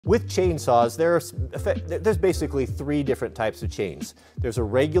With chainsaws, there's basically three different types of chains. There's a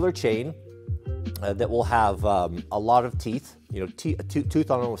regular chain that will have a lot of teeth, a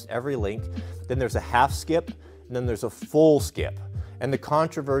tooth on almost every link. Then there's a half skip, and then there's a full skip. And the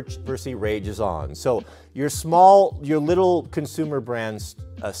controversy rages on. So your little consumer brands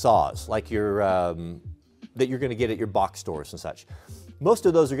saws, like that you're going to get at your box stores and such, most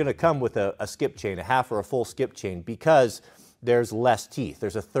of those are going to come with a skip chain, a half or a full skip chain, because there's less teeth.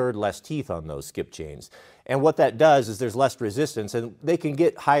 There's a third less teeth on those skip chains. And what that does is there's less resistance, and they can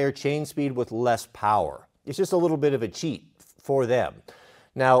get higher chain speed with less power. It's just a little bit of a cheat for them.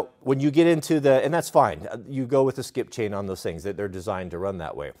 Now, when you get into and that's fine, you go with the skip chain on those things, that they're designed to run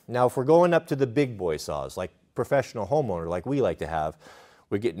that way. Now, if we're going up to the big boy saws, like professional homeowner, like we like to have,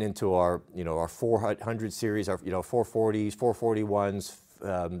 we're getting into our 400 series, our 440s, 441s,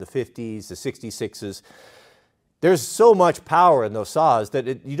 the 50s, the 66s. There's so much power in those saws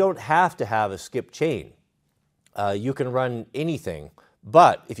that you don't have to have a skip chain. You can run anything.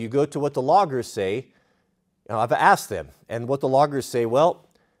 But if you go to what the loggers say, I've asked them, and what the loggers say, well,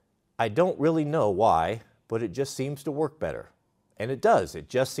 I don't really know why, but it just seems to work better. And it does. It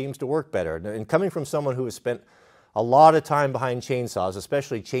just seems to work better. And coming from someone who has spent a lot of time behind chainsaws,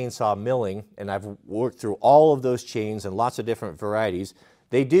 especially chainsaw milling, and I've worked through all of those chains and lots of different varieties,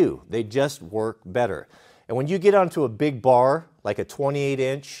 they do. They just work better. And when you get onto a big bar, like a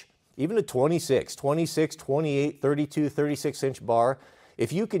 28-inch, even a 26, 28, 32, 36-inch bar,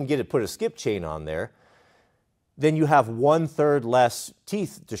 if you can put a skip chain on there, then you have 1/3 less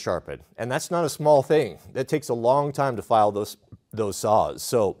teeth to sharpen. And that's not a small thing. That takes a long time to file those saws.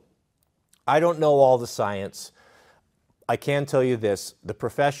 So I don't know all the science. I can tell you this, the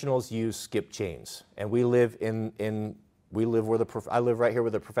professionals use skip chains. And we live I live right here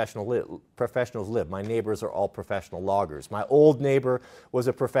where the professionals live. My neighbors are all professional loggers. My old neighbor was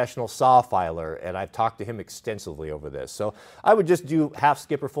a professional saw filer, and I've talked to him extensively over this. So I would just do half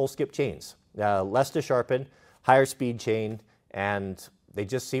skip or full skip chains. Less to sharpen, higher speed chain, and they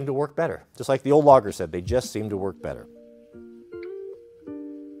just seem to work better. Just like the old logger said, they just seem to work better.